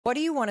What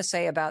do you want to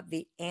say about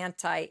the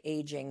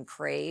anti-aging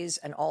craze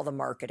and all the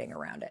marketing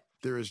around it?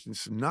 There is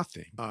just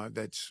nothing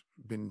that's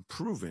been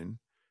proven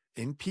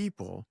in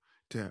people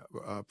to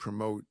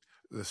promote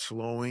the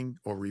slowing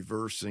or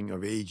reversing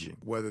of aging,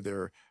 whether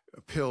they're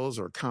pills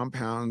or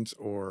compounds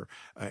or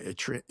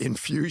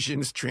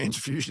infusions,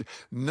 transfusions.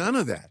 None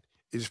of that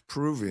is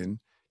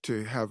proven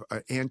to have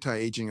an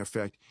anti-aging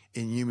effect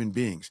in human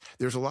beings.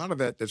 There's a lot of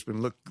that that's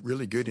been looked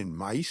really good in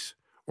mice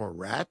or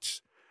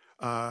rats.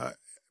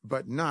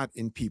 But not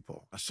in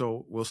people.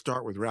 So we'll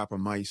start with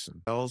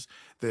rapamycin. Cells,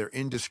 they're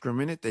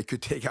indiscriminate. They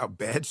could take out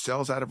bad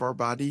cells out of our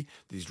body,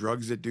 these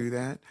drugs that do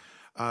that.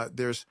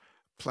 There's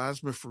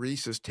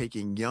plasmapheresis,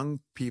 taking young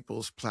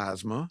people's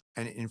plasma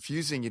and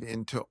infusing it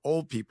into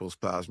old people's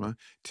plasma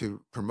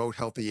to promote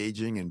healthy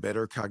aging and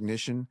better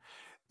cognition.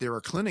 There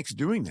are clinics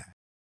doing that.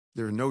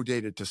 There's no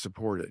data to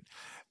support it.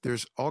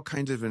 There's all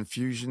kinds of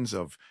infusions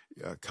of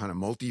kind of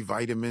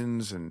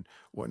multivitamins and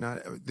whatnot.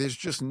 There's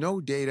just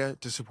no data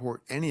to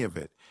support any of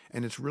it.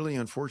 And it's really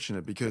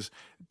unfortunate because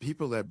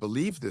people that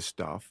believe this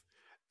stuff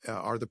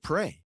are the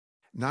prey.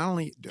 Not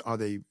only are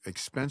they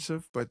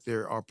expensive, but they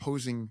are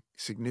posing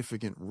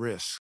significant risks.